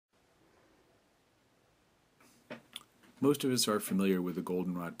Most of us are familiar with the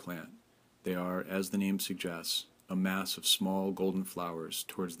goldenrod plant. They are, as the name suggests, a mass of small golden flowers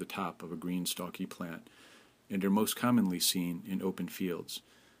towards the top of a green stalky plant, and are most commonly seen in open fields.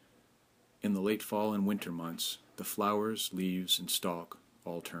 In the late fall and winter months, the flowers, leaves, and stalk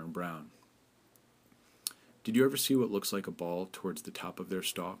all turn brown. Did you ever see what looks like a ball towards the top of their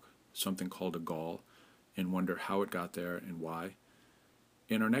stalk, something called a gall, and wonder how it got there and why?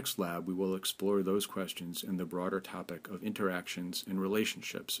 In our next lab, we will explore those questions in the broader topic of interactions and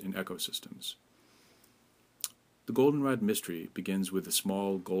relationships in ecosystems. The goldenrod mystery begins with a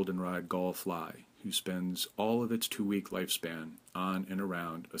small goldenrod gall fly who spends all of its 2-week lifespan on and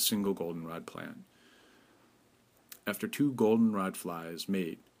around a single goldenrod plant. After 2 goldenrod flies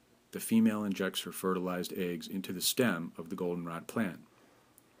mate, the female injects her fertilized eggs into the stem of the goldenrod plant.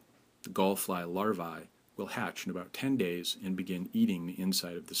 The gall fly larvae will hatch in about 10 days and begin eating the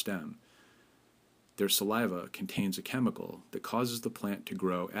inside of the stem. Their saliva contains a chemical that causes the plant to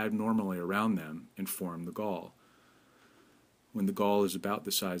grow abnormally around them and form the gall. When the gall is about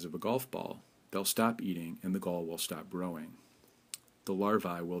the size of a golf ball, they'll stop eating and the gall will stop growing. The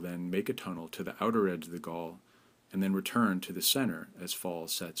larvae will then make a tunnel to the outer edge of the gall and then return to the center as fall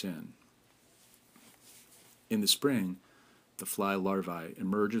sets in. In the spring, the fly larvae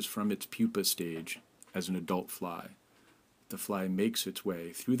emerges from its pupa stage as an adult fly. The fly makes its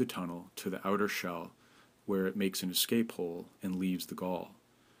way through the tunnel to the outer shell, where it makes an escape hole and leaves the gall.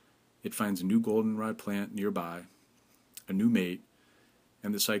 It finds a new goldenrod plant nearby, a new mate,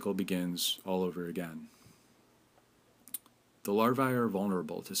 and the cycle begins all over again. The larvae are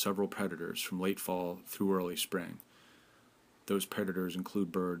vulnerable to several predators from late fall through early spring. Those predators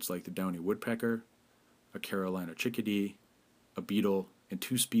include birds like the downy woodpecker, a Carolina chickadee, a beetle, and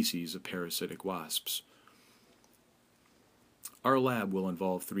 2 species of parasitic wasps. Our lab will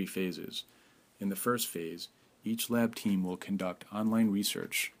involve 3 phases. In the first phase, each lab team will conduct online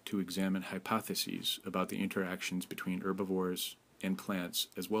research to examine hypotheses about the interactions between herbivores and plants,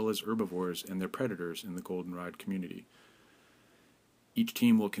 as well as herbivores and their predators in the goldenrod community. Each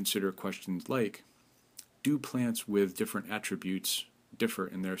team will consider questions like, do plants with different attributes differ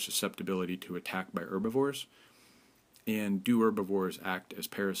in their susceptibility to attack by herbivores? And do herbivores act as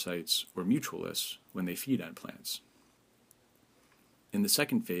parasites or mutualists when they feed on plants? In the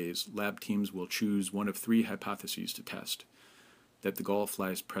second phase, lab teams will choose one of 3 hypotheses to test: that the gall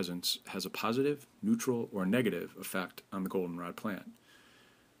fly's presence has a positive, neutral, or negative effect on the goldenrod plant.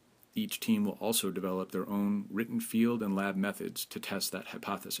 Each team will also develop their own written field and lab methods to test that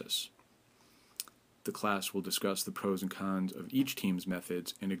hypothesis. The class will discuss the pros and cons of each team's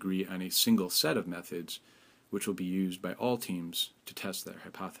methods and agree on a single set of methods which will be used by all teams to test their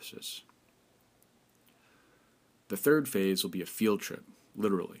hypothesis. The third phase will be a field trip,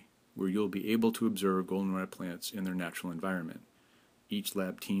 literally, where you'll be able to observe goldenrod plants in their natural environment. Each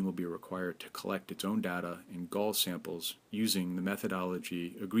lab team will be required to collect its own data and gall samples using the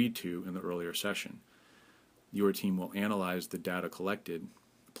methodology agreed to in the earlier session. Your team will analyze the data collected,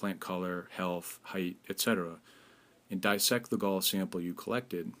 plant color, health, height, etc., and dissect the gall sample you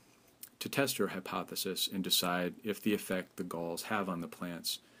collected to test your hypothesis and decide if the effect the galls have on the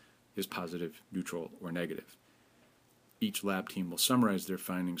plants is positive, neutral, or negative. Each lab team will summarize their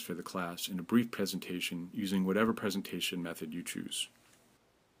findings for the class in a brief presentation using whatever presentation method you choose.